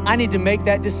moment. I need to make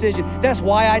that decision. That's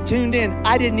why I tuned in.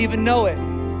 I didn't even know it.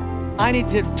 I need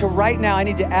to right now, I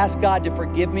need to ask God to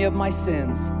forgive me of my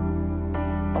sins.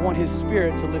 I want his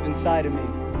spirit to live inside of me.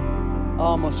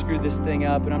 Oh, I'm gonna screw this thing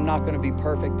up and I'm not gonna be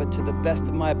perfect, but to the best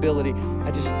of my ability,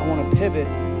 I wanna pivot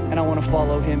and I wanna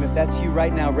follow him. If that's you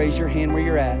right now, raise your hand where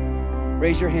you're at.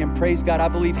 Raise your hand. Praise God. I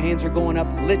believe hands are going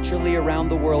up literally around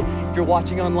the world. If you're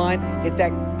watching online,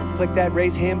 click that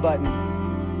raise hand button.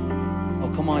 Oh,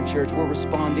 come on, church. We're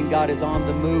responding. God is on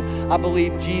the move. I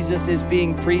believe Jesus is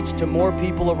being preached to more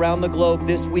people around the globe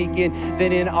this weekend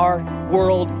than in our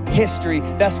world history.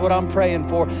 That's what I'm praying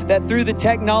for. That through the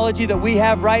technology that we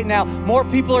have right now, more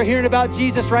people are hearing about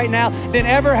Jesus right now than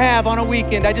ever have on a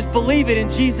weekend. I just believe it in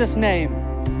Jesus' name.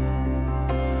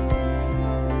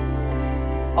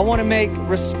 I want to make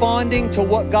responding to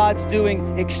what God's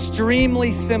doing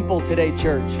extremely simple today,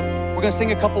 church. We're going to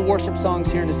sing a couple worship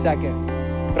songs here in a second.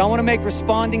 But I want to make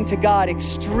responding to God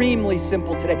extremely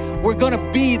simple today. We're going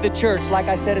to be the church, like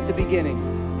I said at the beginning.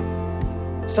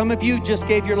 Some of you just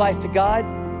gave your life to God.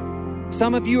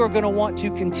 Some of you are going to want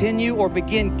to continue or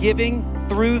begin giving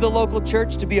through the local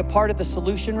church to be a part of the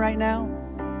solution right now.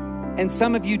 And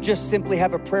some of you just simply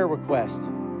have a prayer request.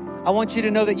 I want you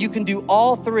to know that you can do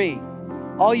all three.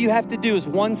 All you have to do is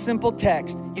one simple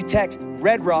text. You text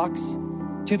Red Rocks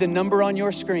to the number on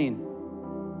your screen.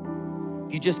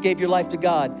 If you just gave your life to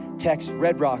God, text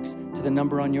Red Rocks to the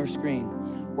number on your screen.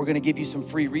 We're gonna give you some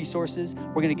free resources.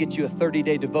 We're gonna get you a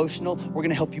 30-day devotional. We're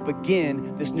gonna help you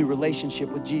begin this new relationship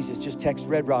with Jesus. Just text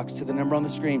Red Rocks to the number on the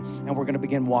screen, and we're gonna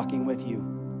begin walking with you.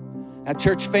 Now,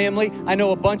 church family, I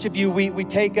know a bunch of you, we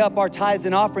take up our tithes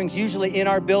and offerings usually in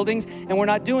our buildings, and we're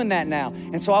not doing that now.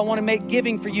 And so I wanna make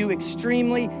giving for you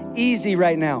extremely easy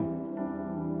right now.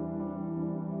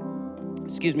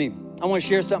 Excuse me, I wanna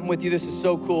share something with you. This is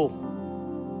so cool.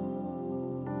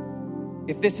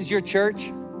 If this is your church,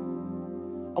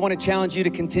 I wanna challenge you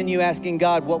to continue asking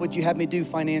God, what would you have me do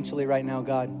financially right now,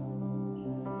 God?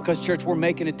 Because church, we're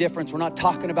making a difference. We're not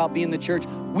talking about being the church.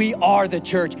 We are the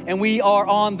church, and we are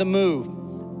on the move.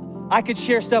 I could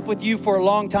share stuff with you for a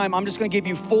long time. I'm just gonna give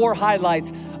you 4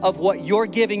 highlights of what your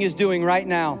giving is doing right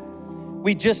now.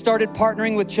 We just started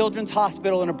partnering with Children's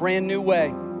Hospital in a brand new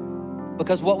way,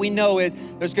 because what we know is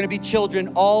there's gonna be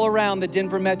children all around the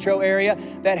Denver metro area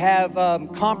that have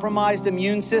compromised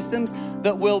immune systems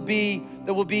that will be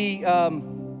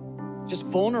just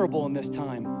vulnerable in this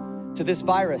time to this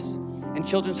virus. And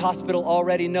Children's Hospital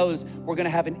already knows we're gonna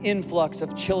have an influx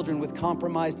of children with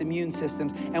compromised immune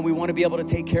systems, and we wanna be able to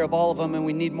take care of all of them, and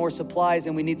we need more supplies,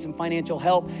 and we need some financial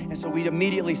help. And so we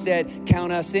immediately said,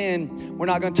 count us in. We're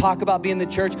not gonna talk about being the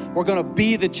church, we're gonna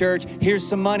be the church. Here's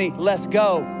some money, let's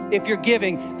go. If you're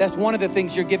giving, that's one of the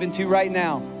things you're giving to right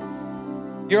now.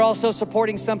 You're also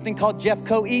supporting something called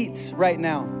Jeffco Eats right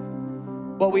now.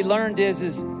 What we learned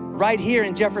is right here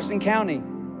in Jefferson County,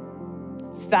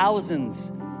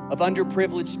 thousands of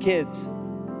underprivileged kids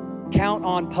count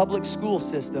on public school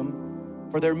system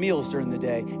for their meals during the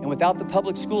day. And without the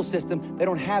public school system, they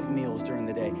don't have meals during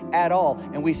the day at all.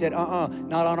 And we said,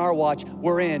 not on our watch,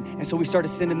 we're in. And so we started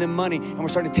sending them money, and we're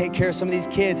starting to take care of some of these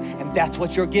kids. And that's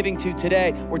what you're giving to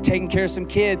today. We're taking care of some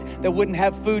kids that wouldn't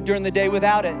have food during the day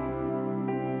without it.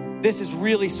 This is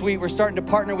really sweet. We're starting to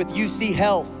partner with UC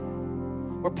Health.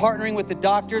 We're partnering with the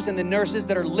doctors and the nurses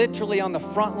that are literally on the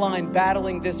front line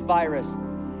battling this virus.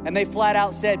 And they flat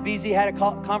out said, BZ had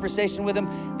a conversation with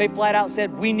them. They flat out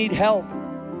said, we need help.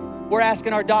 We're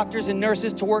asking our doctors and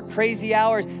nurses to work crazy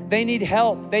hours. They need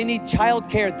help. They need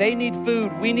childcare. They need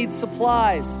food. We need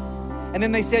supplies. And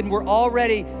then they said,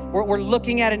 we're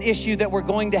looking at an issue that we're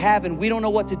going to have, and we don't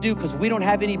know what to do because we don't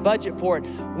have any budget for it.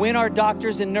 When our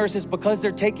doctors and nurses, because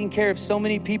they're taking care of so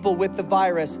many people with the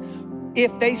virus,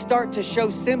 if they start to show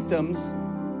symptoms,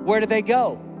 where do they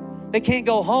go? They can't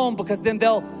go home because then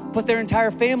they'll put their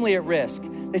entire family at risk.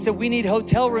 They said, we need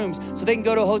hotel rooms so they can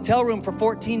go to a hotel room for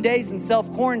 14 days and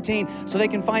self-quarantine so they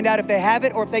can find out if they have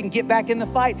it or if they can get back in the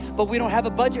fight, but we don't have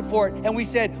a budget for it. And we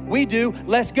said, we do,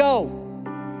 let's go.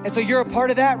 And so you're a part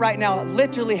of that right now,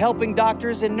 literally helping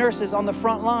doctors and nurses on the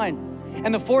front line.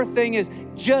 And the fourth thing is,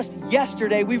 just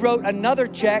yesterday, we wrote another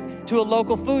check to a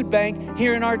local food bank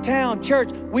here in our town.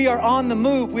 Church, we are on the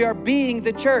move. We are being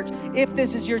the church. If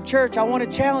this is your church, I want to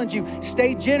challenge you.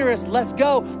 Stay generous. Let's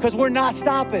go, because we're not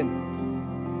stopping.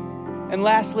 And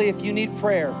lastly, if you need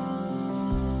prayer,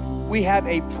 we have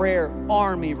a prayer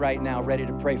army right now ready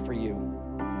to pray for you.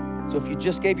 So if you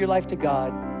just gave your life to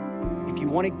God, if you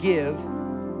want to give,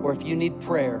 or if you need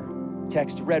prayer,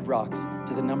 text Red Rocks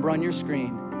to the number on your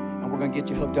screen, and we're gonna get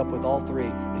you hooked up with all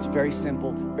three. It's very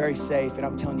simple, very safe, and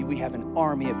I'm telling you, we have an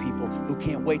army of people who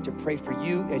can't wait to pray for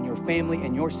you and your family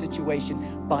and your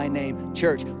situation by name.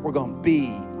 Church, we're gonna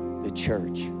be the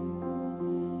church.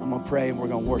 I'm gonna pray and we're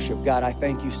gonna worship. God, I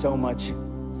thank you so much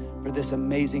for this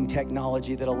amazing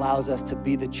technology that allows us to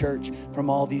be the church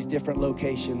from all these different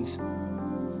locations.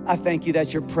 I thank you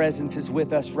that your presence is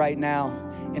with us right now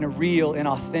in a real and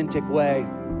authentic way.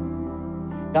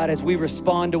 God, as we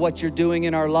respond to what you're doing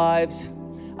in our lives,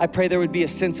 I pray there would be a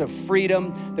sense of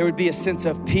freedom. There would be a sense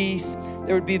of peace.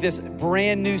 There would be this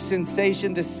brand new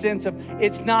sensation, this sense of,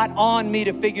 it's not on me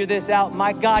to figure this out.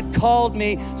 My God called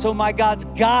me, so my God's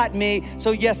got me.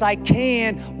 So yes, I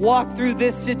can walk through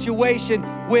this situation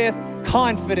with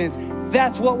confidence.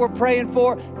 That's what we're praying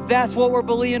for. That's what we're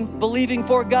believing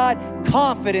for, God.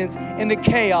 Confidence in the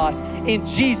chaos. In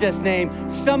Jesus' name,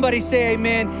 somebody say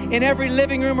amen. In every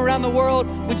living room around the world,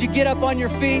 would you get up on your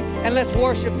feet and let's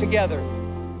worship together.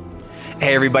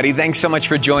 Hey everybody, thanks so much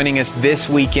for joining us this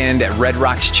weekend at Red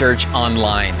Rocks Church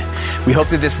Online. We hope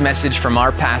that this message from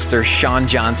our pastor, Shawn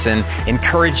Johnson,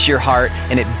 encouraged your heart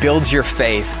and it builds your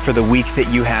faith for the week that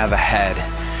you have ahead.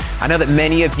 I know that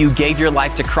many of you gave your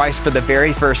life to Christ for the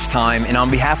very first time, and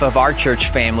on behalf of our church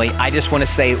family, I just want to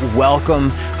say welcome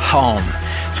home.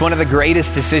 It's one of the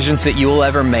greatest decisions that you will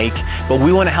ever make, but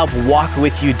we want to help walk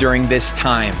with you during this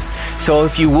time. So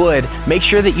if you would, make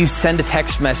sure that you send a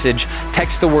text message,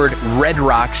 text the word Red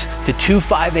Rocks to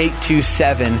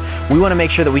 25827. We want to make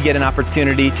sure that we get an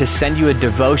opportunity to send you a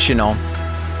devotional.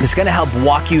 It's going to help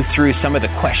walk you through some of the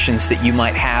questions that you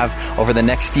might have over the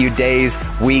next few days,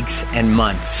 weeks, and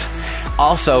months.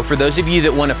 Also, for those of you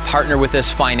that want to partner with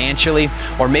us financially,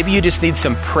 or maybe you just need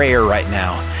some prayer right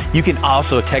now, you can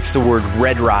also text the word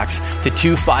Red Rocks to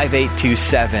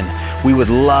 25827. We would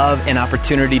love an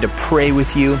opportunity to pray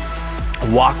with you,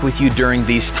 walk with you during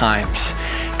these times.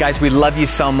 Guys, we love you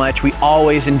so much. We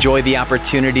always enjoy the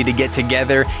opportunity to get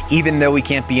together, even though we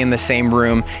can't be in the same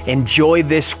room. Enjoy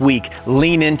this week.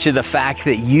 Lean into the fact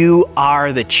that you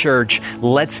are the church.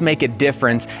 Let's make a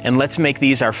difference, and let's make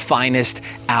these our finest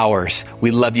hours.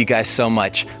 We love you guys so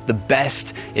much. The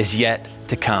best is yet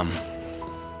to come.